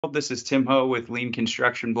This is Tim Ho with Lean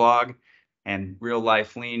Construction Blog and Real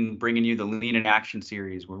Life Lean, bringing you the Lean in Action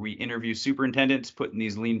series where we interview superintendents putting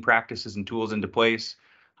these lean practices and tools into place.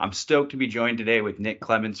 I'm stoked to be joined today with Nick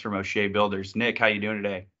Clemens from O'Shea Builders. Nick, how you doing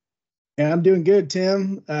today? Yeah, I'm doing good,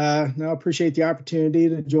 Tim. No, I appreciate the opportunity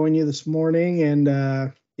to join you this morning,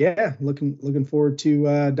 and yeah, looking forward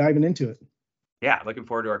to diving into it. Yeah, looking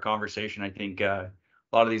forward to our conversation. I think a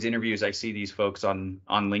lot of these interviews, I see these folks on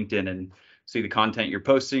LinkedIn and see the content you're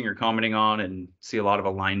posting or commenting on, and see a lot of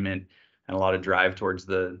alignment and a lot of drive towards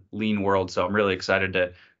the lean world. So I'm really excited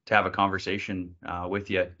to have a conversation with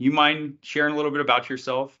you. You mind sharing a little bit about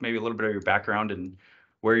yourself, maybe a little bit of your background and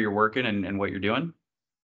where you're working and what you're doing?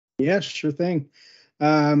 Yeah, sure thing.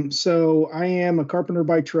 So I am a carpenter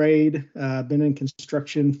by trade. Been in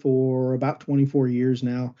construction for about 24 years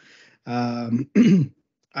now. Um,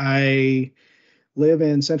 I live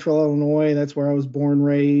in Central Illinois. That's where I was born,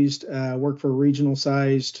 raised. Work for a regional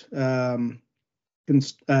sized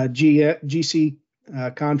GC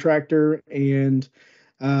contractor, and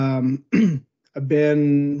um, I've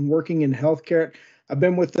been working in healthcare. I've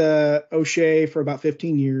been with O'Shea for about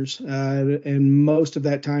 15 years, and most of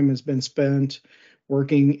that time has been spent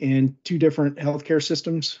working in two different healthcare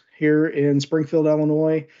systems here in Springfield,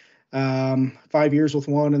 Illinois. 5 years with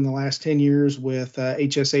one, and the last 10 years with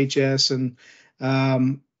HSHS. And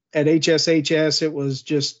at HSHS, it was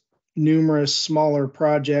just numerous smaller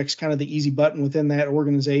projects, kind of the easy button within that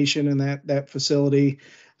organization and that facility.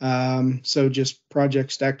 So just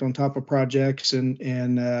projects stacked on top of projects, and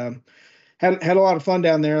had a lot of fun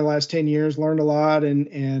down there the last 10 years. Learned a lot,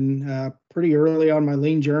 and pretty early on my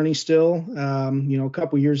lean journey still. A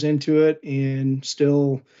couple years into it, and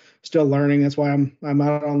still learning. That's why I'm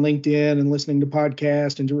out on LinkedIn and listening to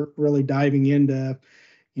podcasts and really diving into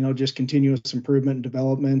just continuous improvement and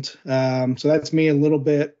development. So that's me a little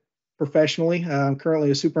bit professionally. I'm currently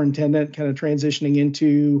a superintendent, kind of transitioning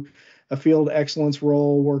into a field excellence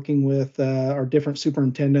role, working with our different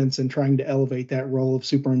superintendents and trying to elevate that role of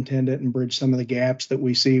superintendent and bridge some of the gaps that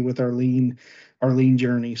we see with our lean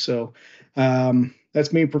journey. So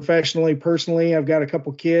that's me professionally. Personally, I've got a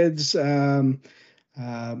couple kids.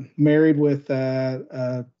 Married with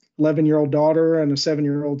a 11-year-old daughter and a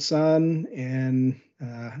 7-year-old son, and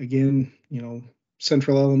again,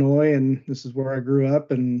 Central Illinois, and this is where I grew up.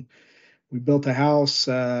 And we built a house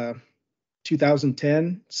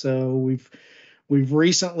 2010. So we've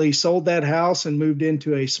recently sold that house and moved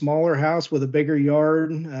into a smaller house with a bigger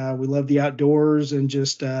yard. We love the outdoors and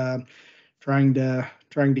just trying to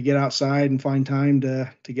get outside and find time to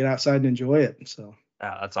get outside and enjoy it. So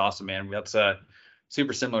That's awesome, man. That's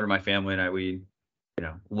super similar to my family and I. We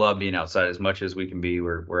love being outside as much as we can be.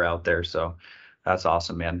 We're out there, so that's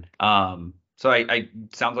awesome, man. So I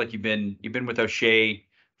sounds like you've been with O'Shea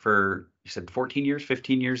for, you said 14 years,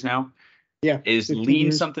 15 years now. yeah, Is 15 lean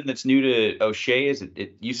years. something that's new to O'Shea? Is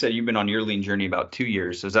it you said you've been on your lean journey about 2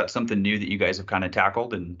 years. So is that something new that you guys have kind of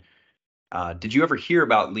tackled? And did you ever hear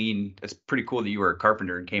about lean? It's pretty cool that you were a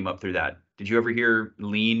carpenter and came up through that. Did you ever hear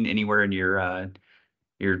lean anywhere in your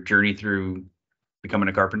journey through becoming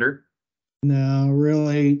a carpenter? No,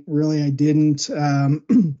 really, I didn't.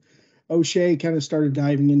 O'Shea kind of started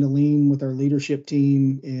diving into lean with our leadership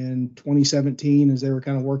team in 2017 as they were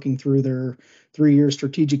kind of working through their 3-year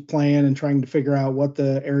strategic plan and trying to figure out what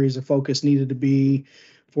the areas of focus needed to be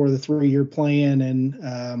for the 3-year plan.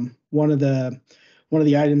 And one of the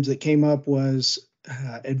items that came up was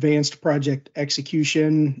advanced project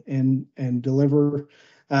execution and deliver.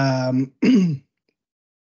 Um,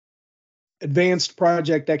 Advanced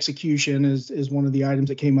project execution is one of the items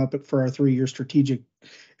that came up for our 3-year strategic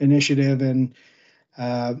initiative, and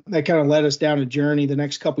that kind of led us down a journey the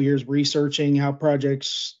next couple of years researching how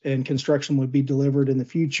projects and construction would be delivered in the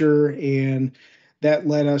future. And that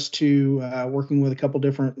led us to working with a couple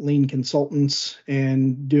different lean consultants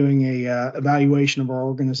and doing a evaluation of our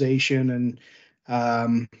organization.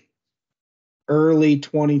 And early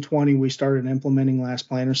 2020, we started implementing Last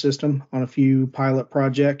Planner System on a few pilot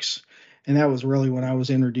projects. And that was really when I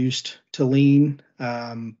was introduced to lean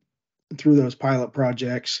through those pilot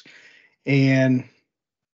projects. And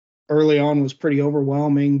early on was pretty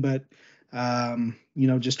overwhelming, but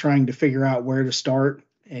just trying to figure out where to start.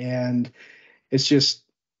 And it's just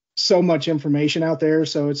so much information out there.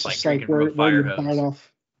 So it's Like just like, drinking from a where do fire you bite hose.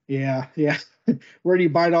 off? Yeah, yeah. Where do you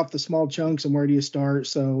bite off the small chunks and where do you start?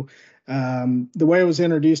 So the way it was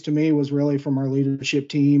introduced to me was really from our leadership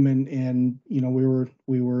team, and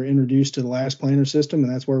we were introduced to the Last Planner System,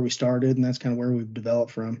 and that's where we started, and that's kind of where we've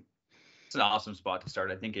developed from. It's an awesome spot to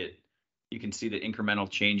start. I think you can see the incremental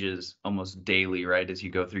changes almost daily, right? As you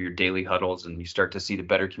go through your daily huddles and you start to see the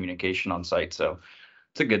better communication on site. So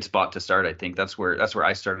it's a good spot to start. I think that's where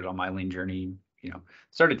I started on my lean journey.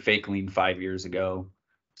 Started fake lean 5 years ago,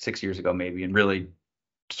 6 years ago maybe, and really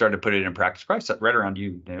started to put it in practice. Probably right around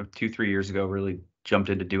 2, 3 years ago. Really jumped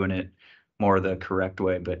into doing it more the correct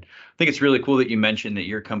way. But I think it's really cool that you mentioned that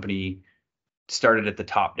your company started at the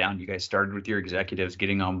top down. You guys started with your executives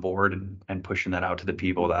getting on board and pushing that out to the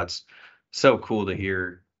people. That's so cool to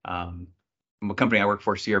hear. The company I work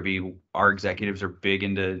for, CRB, our executives are big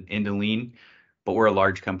into lean, but we're a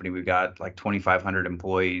large company. We've got like 2,500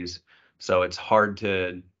 employees, so it's hard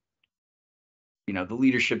to, the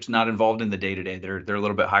leadership's not involved in the day to day. They're a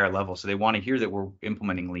little bit higher level, so they want to hear that we're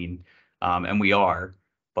implementing lean, and we are.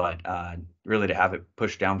 But really, to have it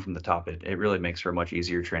pushed down from the top, it really makes for a much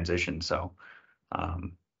easier transition. So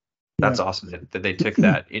um, Yeah. that's awesome that they took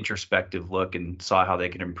that introspective look and saw how they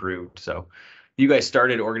could improve. So you guys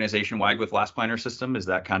started organization wide with Last Planner system. Is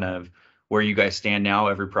that kind of where you guys stand now?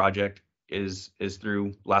 Every project is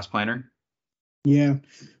through Last Planner? Yeah,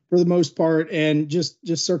 for the most part. And just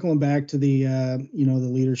circling back to the the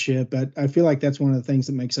leadership, but I feel like that's one of the things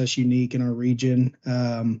that makes us unique in our region.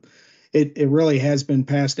 It really has been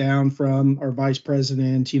passed down from our vice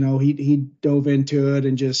president. He dove into it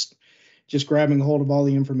and just grabbing hold of all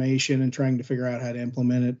the information and trying to figure out how to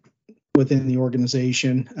implement it within the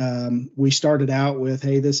organization. We started out with,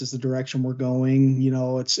 hey, this is the direction we're going.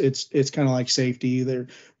 It's kind of like safety. There,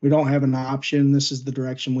 we don't have an option. This is the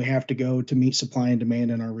direction we have to go to meet supply and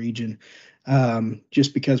demand in our region.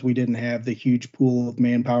 Just because we didn't have the huge pool of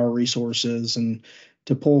manpower resources and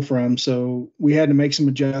to pull from, so we had to make some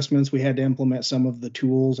adjustments. We had to implement some of the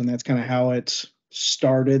tools, and that's kind of how it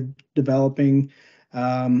started developing.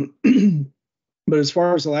 Um, But as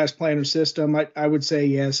far as the Last Planner system, I would say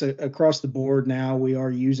yes, across the board now we are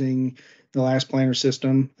using the Last Planner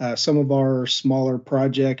system. Some of our smaller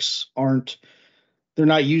projects they're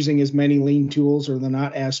not using as many lean tools or they're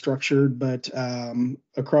not as structured, but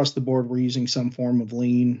across the board we're using some form of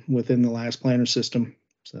lean within the Last Planner system.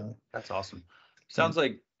 So, That's awesome. yeah. Sounds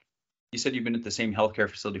like you said you've been at the same healthcare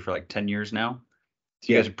facility for like 10 years now.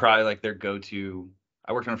 So you Yeah. guys are probably like their go-to.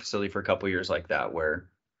 I worked on a facility for a couple of years like that where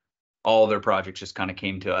all their projects just kind of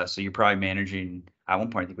came to us. So you're probably managing, at one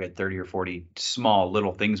point, I think we had 30 or 40 small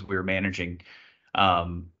little things we were managing.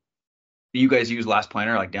 Um, do you guys use Last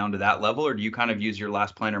Planner like down to that level, or do you kind of use your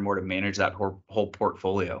Last Planner more to manage that whole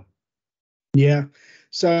portfolio? Yeah.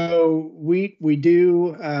 So we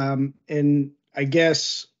do, and I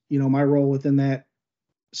guess my role within that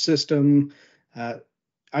system. Uh,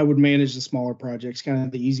 I would manage the smaller projects, kind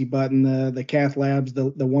of the easy button, the cath labs, the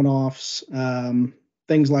one-offs,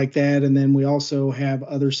 things like that. And then we also have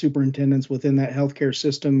other superintendents within that healthcare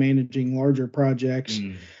system managing larger projects.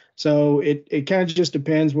 Mm. So it kind of just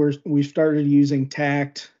depends. We've started using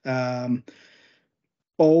TACT.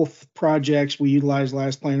 Both projects we utilize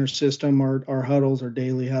Last Planner system, our huddles, our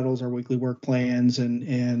daily huddles, our weekly work plans,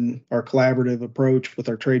 and our collaborative approach with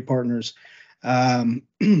our trade partners. Um,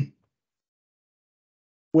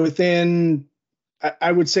 within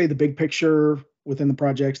I would say the big picture within the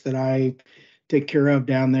projects that I take care of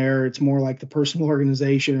down there, it's more like the personal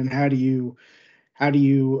organization and how do you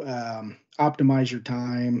optimize your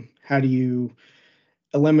time? How do you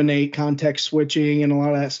eliminate context switching? And a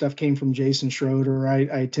lot of that stuff came from Jason Schroeder. I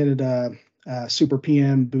attended a Super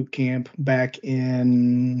PM boot camp back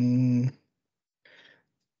in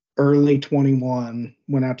early 21,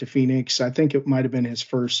 went out to Phoenix. I think it might have been his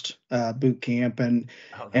first boot camp, and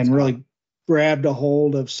Oh, that's and cool. really grabbed a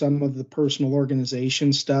hold of some of the personal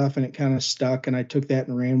organization stuff, and it kind of stuck. And I took that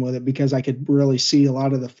and ran with it because I could really see a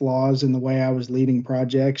lot of the flaws in the way I was leading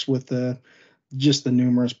projects with the just the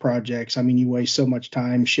numerous projects. I mean, you waste so much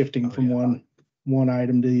time shifting Oh from yeah. one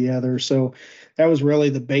item to the other. So that was really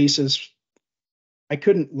the basis. I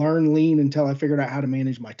couldn't learn lean until I figured out how to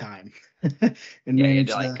manage my time and Yeah, you had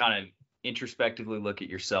to manage like the. kind of introspectively look at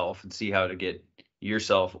yourself and see how to get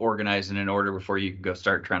yourself organized and in order before you can go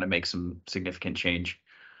start trying to make some significant change.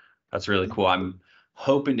 That's really cool. I'm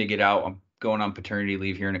hoping to get out. I'm going on paternity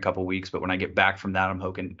leave here in a couple weeks, but when I get back from that, I'm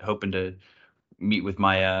hoping to meet with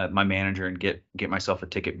my manager and get myself a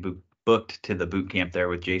ticket booked to the boot camp there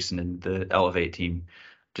with Jason and the Elevate team.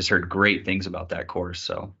 Just heard great things about that course,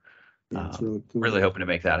 so Yeah, it's really cool. really hoping to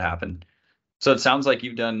make that happen. So it sounds like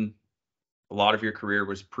you've done a lot of your career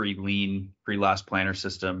was pre-lean, pre-Last Planner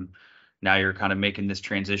system. Now you're kind of making this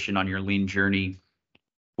transition on your lean journey.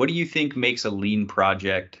 What do you think makes a lean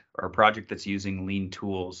project or a project that's using lean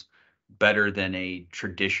tools better than a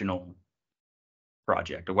traditional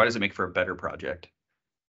project? Or why does it make for a better project?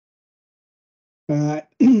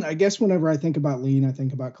 I guess whenever I think about lean, I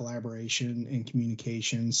think about collaboration and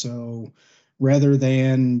communication. So rather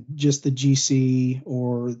than just the GC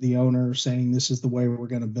or the owner saying, this is the way we're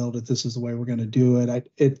going to build it, this is the way we're going to do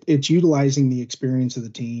it. It's utilizing the experience of the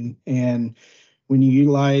team. And when you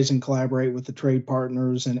utilize and collaborate with the trade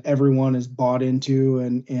partners and everyone is bought into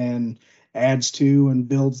and adds to and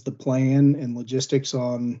builds the plan and logistics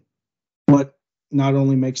on what not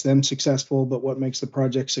only makes them successful, but what makes the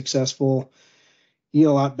project successful, you get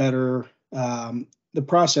a lot better. The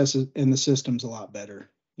process and the system's a lot better,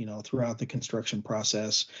 throughout the construction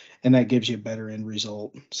process, and that gives you a better end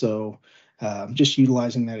result. So just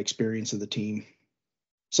utilizing that experience of the team,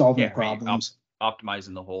 solving Yeah, right. problems.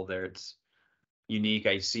 Optimizing the whole there. It's unique.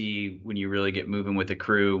 I see when you really get moving with a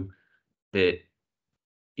crew that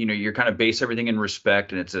you're kind of base everything in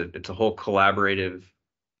respect, and it's a whole collaborative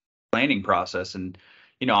planning process. And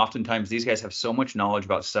oftentimes these guys have so much knowledge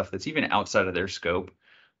about stuff that's even outside of their scope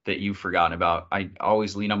that you've forgotten about. I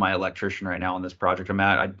always lean on my electrician right now on this project I'm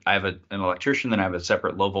at. I have an electrician, then I have a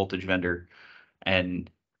separate low voltage vendor, and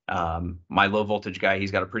my low voltage guy, he's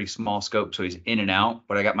got a pretty small scope, so he's in and out.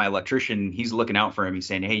 But I got my electrician, he's looking out for him. He's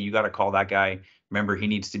saying, hey, you got to call that guy. Remember, he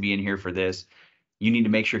needs to be in here for this. You need to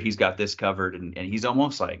make sure he's got this covered. And he's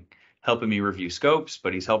almost like helping me review scopes,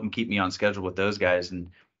 but he's helping keep me on schedule with those guys. And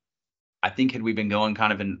I think had we been going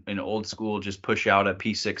kind of in old school, just push out a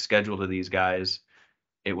P6 schedule to these guys,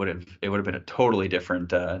 it would have been a totally different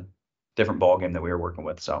ball game that we were working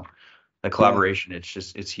with. So the Yeah. collaboration,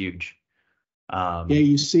 it's huge. Yeah,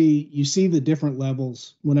 you see the different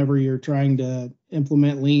levels whenever you're trying to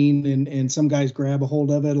implement lean, and some guys grab a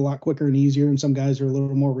hold of it a lot quicker and easier, and some guys are a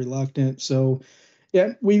little more reluctant. So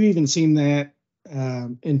yeah, we've even seen that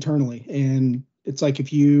internally, and it's like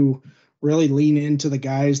if you really lean into the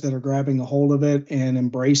guys that are grabbing a hold of it and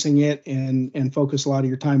embracing it, and focus a lot of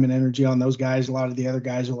your time and energy on those guys, a lot of the other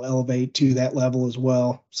guys will elevate to that level as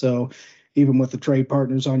well. So even with the trade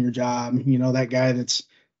partners on your job, that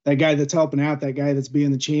guy that's helping out, that guy that's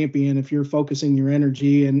being the champion, if you're focusing your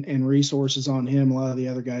energy and resources on him, a lot of the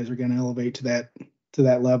other guys are going to elevate to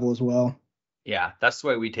that level as well. Yeah, that's the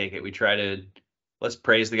way we take it. We try to let's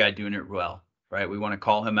praise the guy doing it well, right? We want to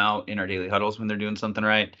call him out in our daily huddles when they're doing something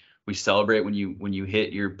right. We celebrate when you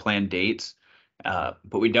hit your planned dates,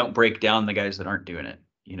 but we don't break down the guys that aren't doing it.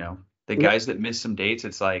 The Yep. guys that miss some dates,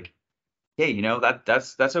 it's like, hey,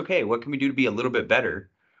 that's okay. What can we do to be a little bit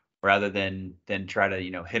better, rather than try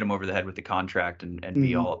to hit them over the head with the contract and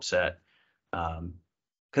be Mm-hmm. all upset.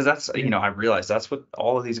 Because that's Yeah. I realize that's what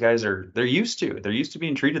all of these guys they're used to. They're used to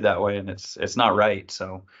being treated that way, and it's not right.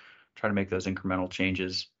 So try to make those incremental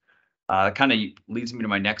changes. Kind of leads me to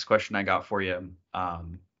my next question I got for you.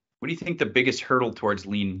 What do you think the biggest hurdle towards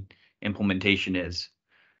lean implementation is?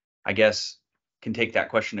 I guess can take that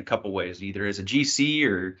question a couple ways, either as a GC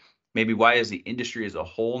or maybe why is the industry as a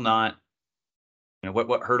whole not,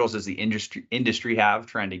 what hurdles does the industry have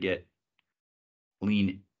trying to get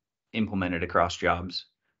lean implemented across jobs?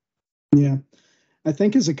 Yeah. I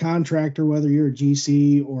think as a contractor, whether you're a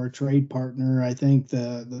GC or a trade partner, I think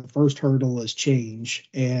the first hurdle is change.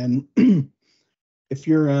 And if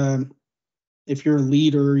you're a if you're a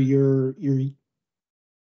leader, you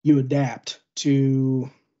adapt to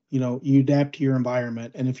you adapt to your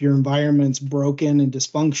environment, and if your environment's broken and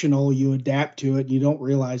dysfunctional, you adapt to it. You don't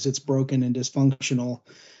realize it's broken and dysfunctional.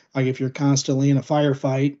 Like if you're constantly in a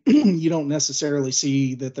firefight, you don't necessarily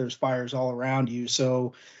see that there's fires all around you.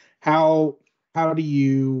 So how how do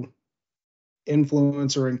you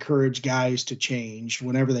influence or encourage guys to change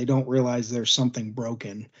whenever they don't realize there's something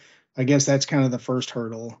broken? I guess that's kind of the first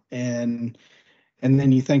hurdle. And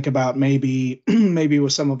then you think about maybe maybe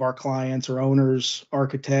with some of our clients or owners,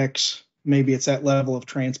 architects, maybe it's that level of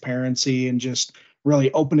transparency and just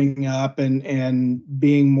really opening up and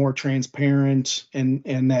being more transparent,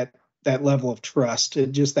 and that level of trust.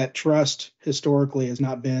 Just that trust historically has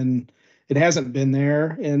not been it hasn't been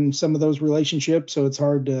there in some of those relationships. So it's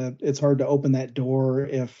hard to open that door.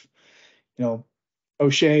 If you know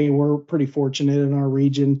O'Shea, we're pretty fortunate in our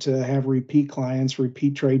region to have repeat clients,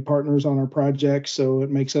 repeat trade partners on our projects. So it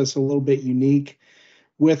makes us a little bit unique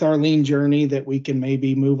with our lean journey, that we can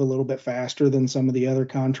maybe move a little bit faster than some of the other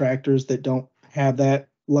contractors that don't have that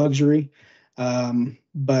luxury.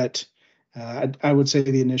 But I would say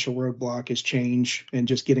the initial roadblock is change and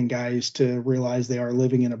just getting guys to realize they are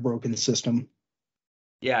living in a broken system.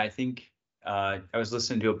 Yeah, I think I was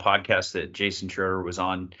listening to a podcast that Jason Schroeder was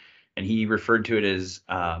on, and he referred to it as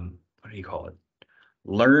what do you call it?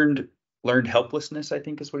 Learned learned helplessness, I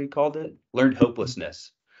think is what he called it. Learned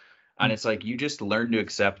hopelessness. And it's like you just learn to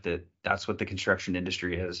accept that that's what the construction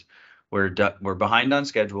industry is. We're behind on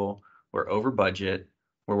schedule, we're over budget,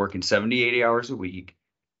 we're working 70, 80 hours a week,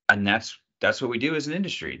 and that's what we do as an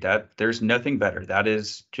industry. That there's nothing better. That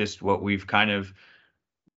is just what we've kind of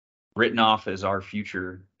written off as our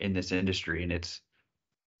future in this industry. And it's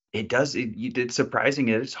surprising.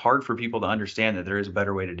 It's hard for people to understand that there is a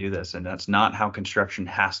better way to do this, and that's not how construction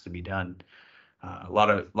has to be done. A lot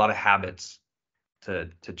of habits to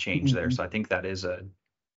change there. Mhm. So I think that is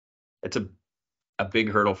it's a big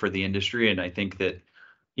hurdle for the industry. And I think that,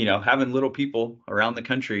 having little people around the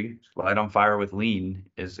country light on fire with lean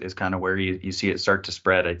is kind of where you see it start to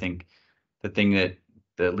spread. I think the thing that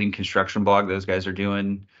the lean construction blog, those guys are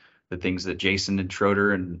doing, the things that Jason and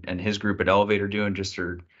Schroeder and his group at Elevate are doing just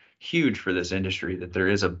are huge for this industry, that there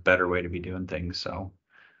is a better way to be doing things. So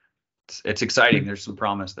it's exciting. There's some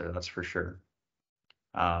promise there, that's for sure.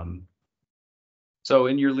 So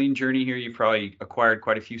in your lean journey here, you probably acquired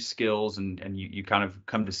quite a few skills, and you kind of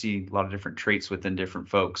come to see a lot of different traits within different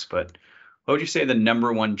folks. But what would you say the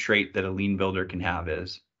number one trait that a lean builder can have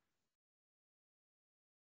is?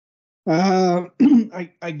 Uh,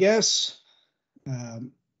 I guess,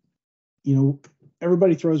 um, you know,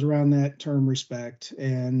 everybody throws around that term respect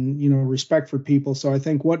and, respect for people. So I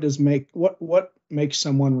think what makes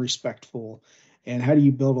someone respectful, and how do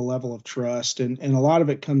you build a level of trust? And a lot of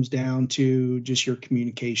it comes down to just your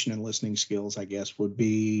communication and listening skills, I guess, would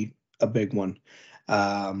be a big one.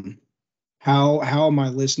 Um, how am I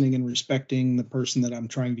listening and respecting the person that I'm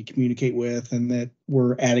trying to communicate with, and that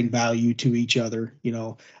we're adding value to each other?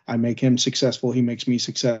 I make him successful, he makes me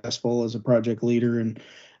successful as a project leader. And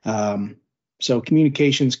um, so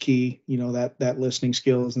communication's key, that listening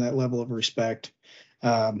skills and that level of respect.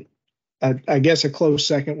 um, I guess a close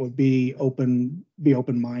second would be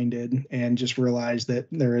open-minded, and just realize that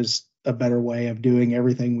there is a better way of doing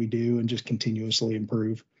everything we do, and just continuously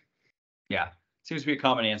improve. Yeah, seems to be a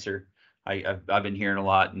common answer. I've been hearing a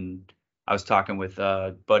lot, and I was talking with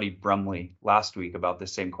Buddy Brumley last week about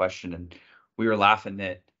this same question, and we were laughing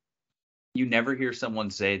that you never hear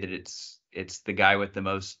someone say that it's the guy with the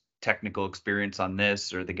most technical experience on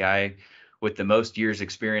this, or the guy with the most years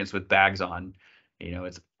experience with bags on.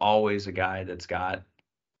 It's always a guy that's got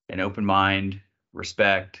an open mind,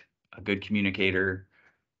 respect, a good communicator,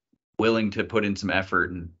 willing to put in some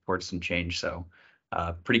effort and towards some change. So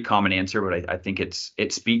pretty common answer, but I think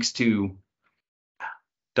it speaks to,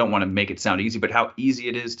 don't want to make it sound easy, but how easy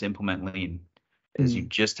it is to implement lean. Is you Mm.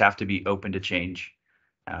 just have to be open to change,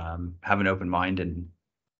 have an open mind,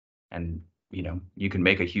 and you can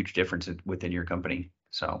make a huge difference within your company.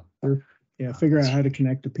 So Sure. Yeah, figure that's out how to huge.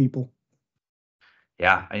 connect to people.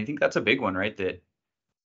 Yeah, I think that's a big one, right? That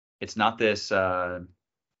it's not this, trying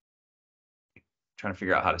to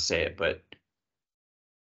figure out how to say it, but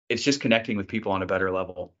it's just connecting with people on a better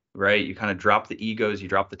level, right? You kind of drop the egos, you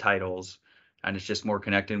drop the titles, and it's just more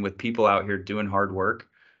connecting with people out here doing hard work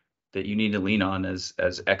that you need to lean on as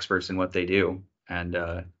experts in what they do. And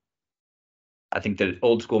I think that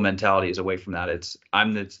old school mentality is away from that. It's,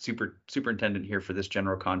 I'm the superintendent here for this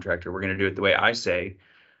general contractor. We're going to do it the way I say,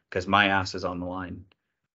 because my ass is on the line,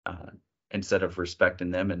 uh, instead of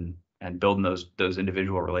respecting them and building those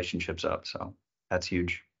individual relationships up. So that's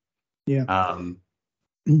huge. Yeah. Um,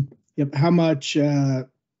 Yep. How much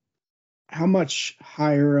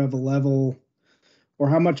higher of a level, or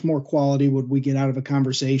how much more quality would we get out of a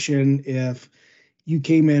conversation if you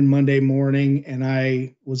came in Monday morning and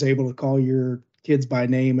I was able to call your kids by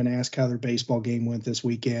name and ask how their baseball game went this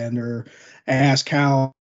weekend, or ask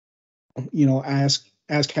how,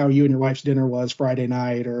 ask how you and your wife's dinner was Friday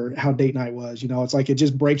night, or how date night was. It's like it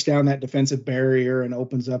just breaks down that defensive barrier and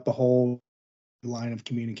opens up a whole line of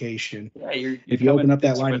communication. yeah, you If you come open at up that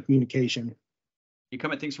things line of communication.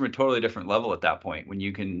 from a totally different level at that point when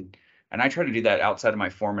you can. And I try to do that outside of my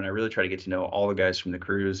foreman. I really try to get to know all the guys from the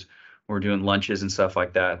crews. We're doing lunches and stuff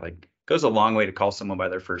like that. Like, goes a long way to call someone by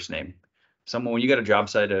their first name. Someone, when you got a job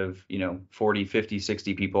site of 40, 50,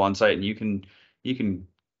 60 people on site, and you can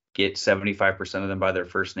get 75% of them by their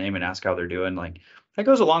first name and ask how they're doing, like, that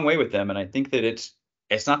goes a long way with them. And I think that it's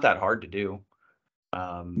not that hard to do.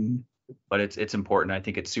 um, Mm. but it's important. I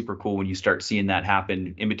think it's super cool when you start seeing that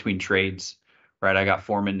happen in between trades, right? I got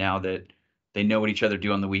foremen now that they know what each other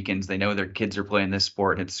do on the weekends. They know their kids are playing this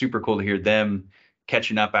sport, and it's super cool to hear them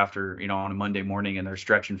catching up after, on a Monday morning, and their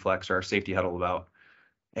stretch and flex or our safety huddle about,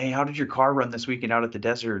 hey, how did your car run this weekend out at the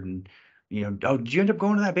desert? And oh, did you end up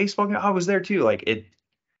going to that baseball game? I was there too. Like, it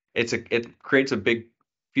creates a big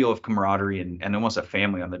feel of camaraderie and almost a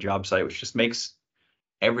family on the job site, which just makes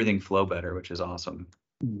everything flow better, which is awesome.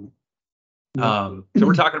 Mm. Yep. So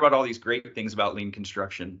we're talking about all these great things about lean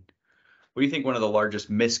construction. What do you think one of the largest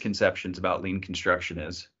misconceptions about lean construction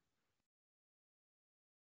is?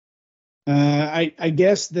 I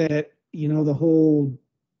guess that, the whole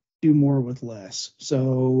do more with less.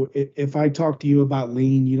 So if I talk to you about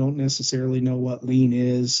lean, you don't necessarily know what lean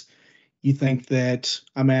is. You think that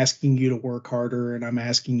I'm asking you to work harder and I'm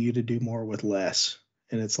asking you to do more with less.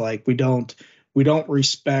 And it's like we don't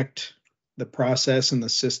respect the process and the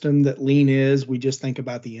system that lean is. We just think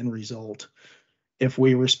about the end result. If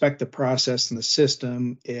we respect the process and the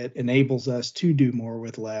system, it enables us to do more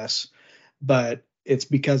with less, but it's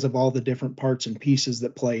because of all the different parts and pieces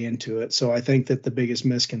that play into it. So I think that the biggest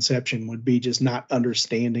misconception would be just not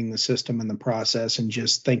understanding the system and the process and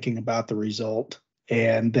just thinking about the result,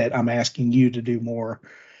 and that I'm asking you to do more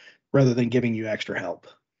rather than giving you extra help.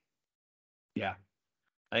 Yeah.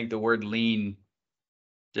 I think the word lean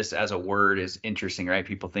just as a word is interesting, right?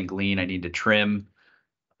 People think lean, I need to trim.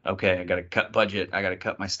 Okay, I got to cut budget. I got to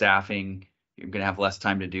cut my staffing. You're going to have less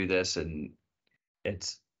time to do this. And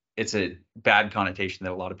it's, it's a bad connotation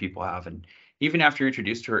that a lot of people have. And even after you're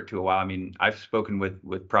introduced to it to a while, I mean, I've spoken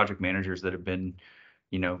with project managers that have been,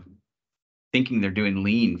 you know, thinking they're doing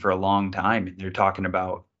lean for a long time. And they're talking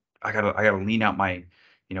about, I gotta lean out my,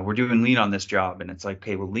 we're doing lean on this job. And it's like,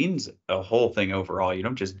 okay, well, lean's a whole thing overall. You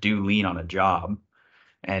don't just do lean on a job.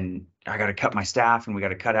 And I got to cut my staff and we got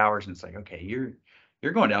to cut hours. And it's like, okay,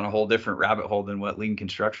 you're going down a whole different rabbit hole than what lean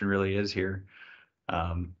construction really is here.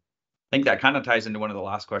 I think that kind of ties into one of the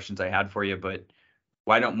last questions I had for you, but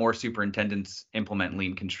why don't more superintendents implement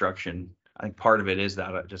lean construction? I think part of it is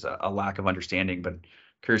that just a lack of understanding, but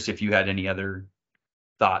curious if you had any other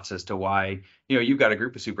thoughts as to why, you've got a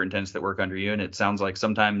group of superintendents that work under you, and it sounds like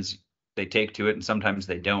sometimes they take to it and sometimes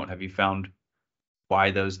they don't. Have you found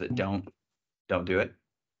why those that don't do it?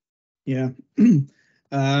 Yeah.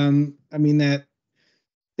 I mean that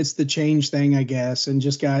it's the change thing, I guess. And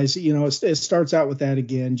just guys, it starts out with that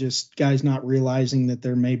again, just guys not realizing that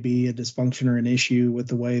there may be a dysfunction or an issue with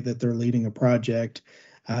the way that they're leading a project.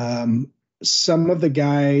 Some of the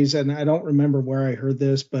guys, and I don't remember where I heard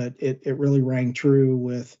this, but it really rang true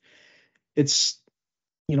with it's,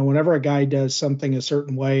 whenever a guy does something a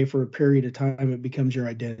certain way for a period of time, it becomes your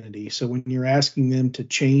identity. So when you're asking them to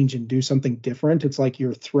change and do something different, it's like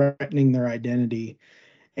you're threatening their identity.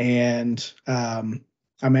 And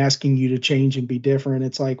I'm asking you to change and be different.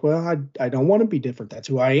 It's like, well, I don't want to be different. That's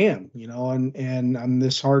who I am, and I'm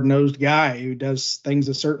this hard nosed guy who does things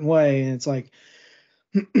a certain way. And it's like,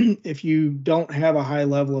 if you don't have a high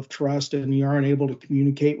level of trust and you aren't able to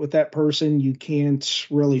communicate with that person, you can't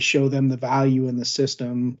really show them the value in the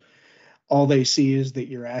system. All they see is that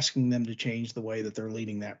you're asking them to change the way that they're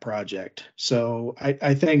leading that project. So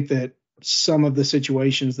I think that some of the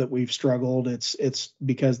situations that we've struggled, it's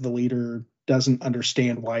because the leader doesn't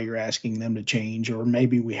understand why you're asking them to change, or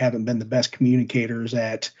maybe we haven't been the best communicators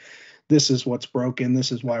at this is what's broken,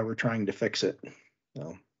 this is why we're trying to fix it.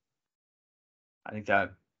 So I think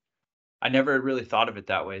that I never really thought of it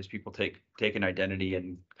that way, as people take an identity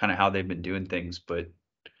and kind of how they've been doing things. But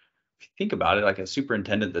if you think about it, like a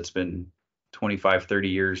superintendent that's been 25, 30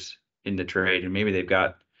 years in the trade, and maybe they've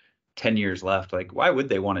got 10 years left, like why would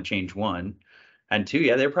they want to change? One, and two,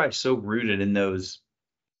 yeah, they're probably so rooted in those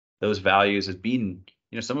values as being,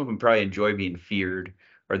 some of them probably enjoy being feared,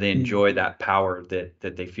 or they mm, enjoy that power that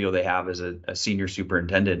they feel they have as a senior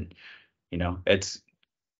superintendent. It's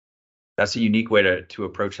that's a unique way to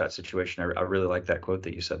approach that situation. I really like that quote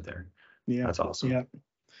that you said there. yeah, That's awesome. yeah.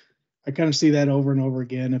 I kind of see that over and over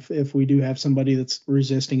again. If we do have somebody that's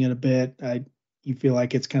resisting it a bit, you feel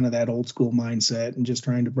like it's kind of that old school mindset and just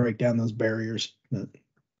trying to break down those barriers. But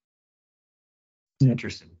yeah.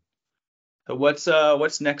 Interesting. So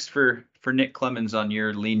what's next for Nick Clemens on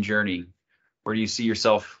your lean journey? Where do you see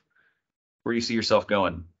yourself? Where do you see yourself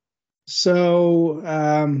going?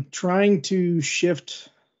 So trying to shift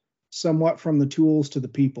somewhat from the tools to the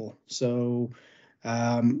people. So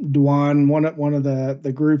Duan, one of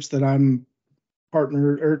the groups that I'm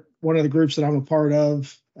partnered, or one of the groups that I'm a part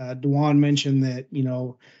of, Duan mentioned that,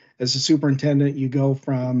 as a superintendent, you go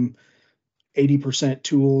from 80%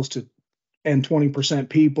 tools to and 20%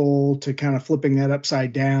 people, to kind of flipping that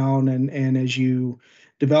upside down. And as you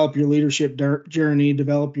develop your leadership journey,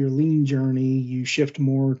 develop your lean journey, you shift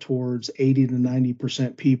more towards 80 to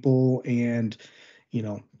 90% people and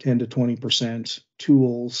 10 to 20%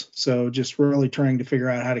 tools. So just really trying to figure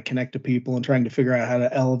out how to connect to people and trying to figure out how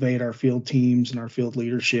to elevate our field teams and our field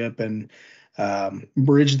leadership, and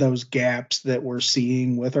bridge those gaps that we're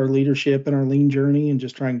seeing with our leadership and our lean journey, and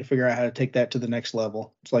just trying to figure out how to take that to the next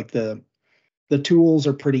level. It's like the tools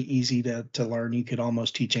are pretty easy to learn. You could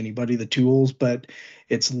almost teach anybody the tools, but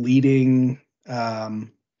it's leading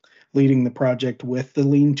the project with the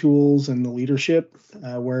lean tools and the leadership,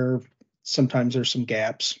 where sometimes there's some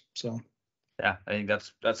gaps. So Yeah, I think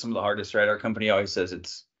that's some of the hardest, right? Our company always says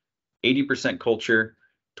it's 80% culture,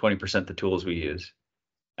 20% the tools we use.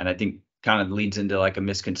 And I think kind of leads into like a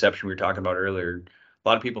misconception we were talking about earlier. A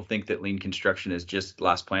lot of people think that lean construction is just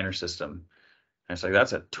last planner system. And it's like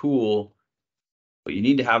that's a tool, but you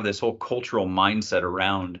need to have this whole cultural mindset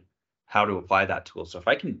around how to apply that tool. So if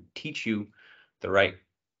I can teach you the right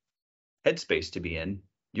headspace to be in,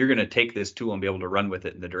 you're going to take this tool and be able to run with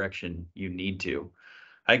it in the direction you need to.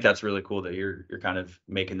 I think that's really cool that you're kind of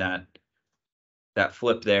making that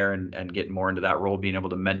flip there and getting more into that role, being able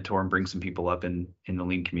to mentor and bring some people up in the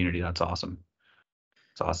lean community. That's awesome.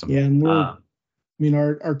 It's Yeah, awesome. and I mean,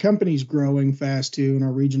 our company's growing fast too in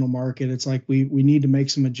our regional market. It's like we need to make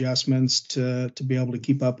some adjustments to be able to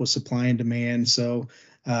keep up with supply and demand. So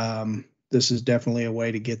this is definitely a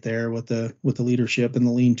way to get there with the leadership and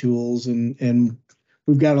the lean tools, and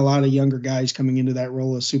we've got a lot of younger guys coming into that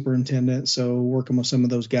role as superintendent. So working with some of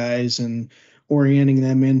those guys and orienting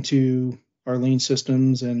them into our lean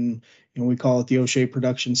systems, and we call it the O'Shea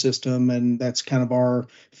production system, and that's kind of our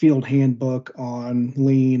field handbook on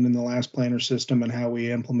lean and the last planner system and how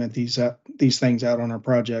we implement these things out on our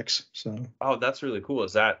projects. So Oh, that's really cool.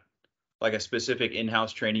 Is that like a specific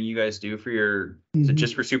in-house training you guys do for is it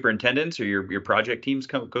just mhm. for superintendents or your project teams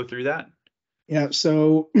go through that? Yeah,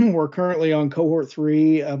 so we're currently on cohort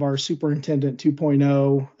 3 of our Superintendent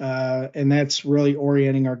 2.0, and that's really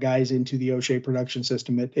orienting our guys into the O'Shea production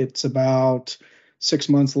system. It's about 6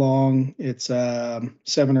 months long. It's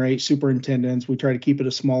 7 or 8 superintendents. We try to keep it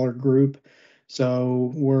a smaller group.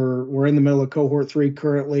 So we're in the middle of cohort 3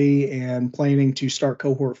 currently and planning to start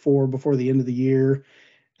cohort 4 before the end of the year.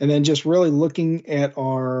 And then just really looking at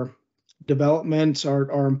our development,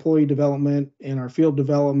 our employee development and our field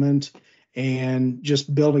development, and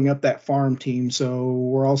just building up that farm team. So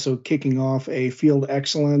we're also kicking off a field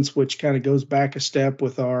excellence, which kind of goes back a step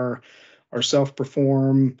with our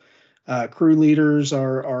self-perform crew leaders,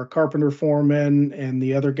 our carpenter foreman, and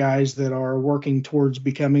the other guys that are working towards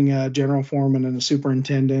becoming a general foreman and a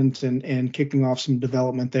superintendent, and kicking off some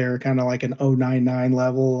development there, kind of like an 099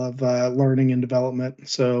 level of learning and development.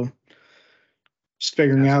 So just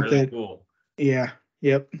figuring That's out really that, cool. yeah,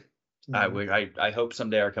 yep. I So, would I hope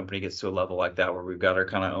someday our company gets to a level like that where we've got our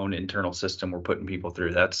kind of own internal system we're putting people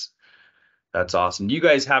through. That's awesome. Do you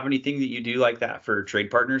guys have anything that you do like that for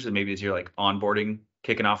trade partners? And maybe as you're like onboarding,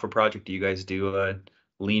 kicking off a project, do you guys do a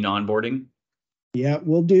lean onboarding? yeah,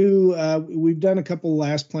 we'll do. We've done a couple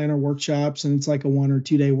last planner workshops, and it's like a 1 or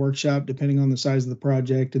 2 day workshop, depending on the size of the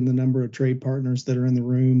project and the number of trade partners that are in the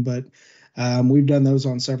room. But we've done those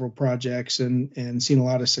on several projects and seen a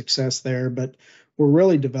lot of success there. But we're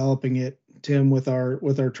really developing it, Tim, with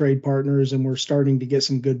our trade partners, and we're starting to get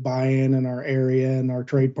some good buy-in in our area. And our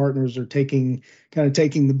trade partners are taking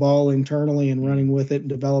the ball internally and Mm. running with it and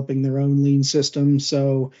developing their own lean system.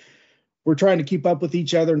 So we're trying to keep up with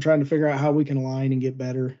each other and trying to figure out how we can align and get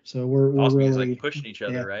better. So we're Awesome. He's like really, pushing each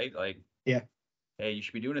other, yeah, right? Like, yeah, hey, you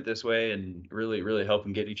should be doing it this way and really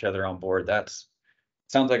helping get each other on board. That's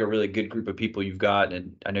sounds like a really good group of people you've got.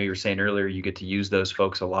 And I know you were saying earlier you get to use those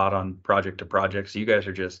folks a lot on project to project. So you guys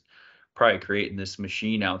are just probably creating this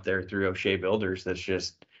machine out there through O'Shea Builders that's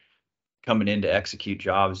just coming in to execute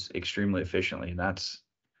jobs extremely efficiently. And that's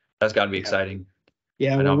got to be yeah, exciting.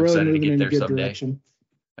 yeah. I know We're I'm really excited to moving get in a there good someday. direction.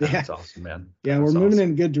 Yeah, That's awesome, man. yeah, we're That's moving in a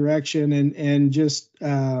awesome. good direction, and just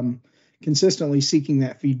consistently seeking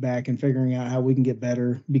that feedback and figuring out how we can get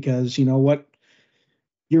better, because what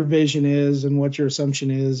your vision is and what your assumption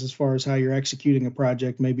is as far as how you're executing a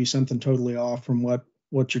project may be something totally off from what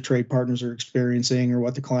your trade partners are experiencing or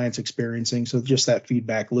what the client's experiencing. So just that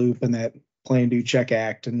feedback loop and that plan, do, check,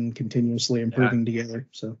 act, and continuously Yeah. improving together.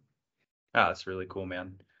 So, That's really cool,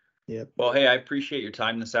 man. yep. Well, hey, I appreciate your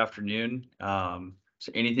time this afternoon. Is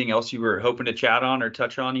there anything else you were hoping to chat on or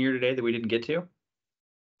touch on here today that we didn't get to?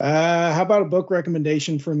 How about a book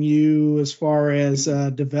recommendation from you as far as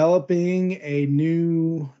developing a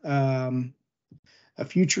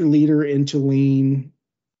future leader into lean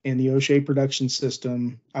and the O'Shea production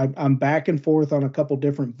system? I'm back and forth on a couple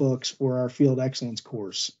different books for our field excellence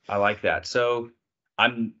course. I like that. So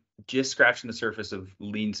I'm just scratching the surface of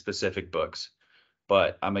lean specific books,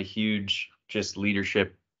 but I'm a huge just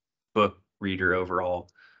leadership book reader overall.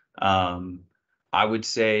 Um, I would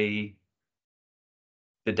say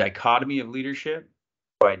The Dichotomy of Leadership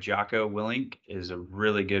by Jocko Willink is a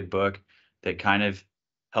really good book that kind of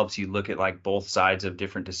helps you look at like both sides of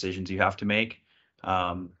different decisions you have to make.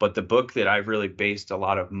 But the book that I've really based a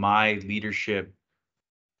lot of my leadership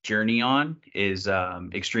journey on is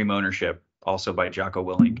Extreme Ownership, also by Jocko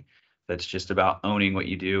Willink. That's just about owning what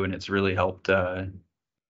you do, and it's really helped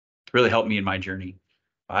me in my journey.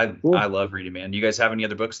 I Cool. love reading, man. You guys have any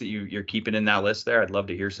other books that you're keeping in that list there? I'd love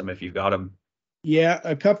to hear some if you've got them. Yeah,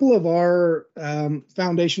 a couple of our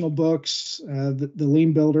foundational books, the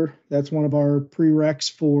Lean Builder, that's one of our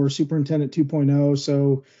prereqs for Superintendent 2.0.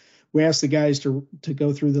 So we asked the guys to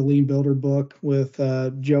go through the Lean Builder book with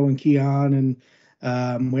Joe and Keon,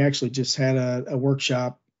 and we actually just had a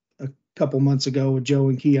workshop a couple months ago with Joe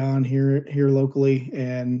and Keon here locally,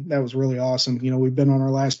 and that was really awesome. You know, we've been on our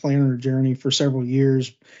last planner journey for several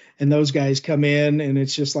years, and those guys come in, and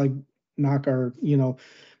it's just like knock our,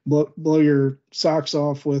 blow your socks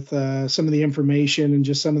off with some of the information and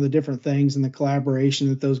just some of the different things and the collaboration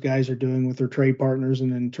that those guys are doing with their trade partners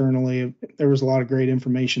and internally. There was a lot of great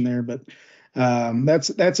information there, but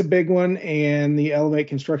that's a big one. And the Elevate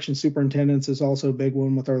Construction Superintendents is also a big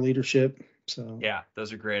one with our leadership. So Yeah,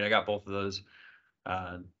 those are great. I got both of those.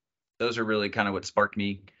 Uh, those are really kind of what sparked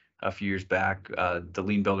me a few years back. The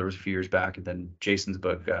Lean Builder was a few years back, and then Jason's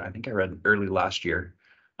book, I think I read early last year.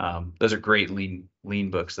 Those are great lean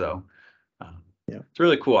books, though. yeah, It's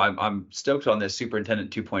really cool. I'm stoked on this Superintendent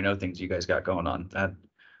 2.0 things you guys got going on. That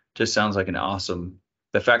just sounds like an awesome.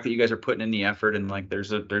 The fact that you guys are putting in the effort and like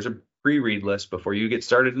there's a pre-read list before you get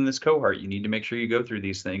started in this cohort. You need to make sure you go through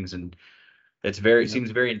these things, and it yeah. seems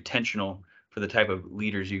very intentional for the type of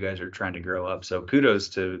leaders you guys are trying to grow up. So kudos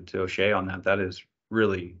to O'Shea on that. That is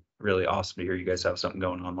really, really awesome to hear you guys have something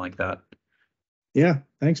going on like that. Yeah,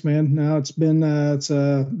 thanks, man. No, it's been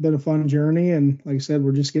a fun journey, and like I said,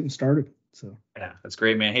 we're just getting started. So Yeah, that's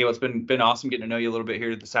great, man. Hey, well, it's been awesome getting to know you a little bit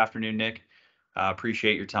here this afternoon, Nick.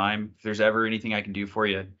 Appreciate your time. If there's ever anything I can do for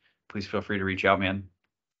you, please feel free to reach out, man.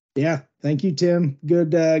 yeah, thank you, Tim.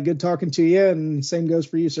 Good talking to you, and same goes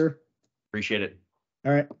for you, sir. Appreciate it.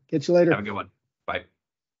 All right, catch you Have a later. good one. Bye.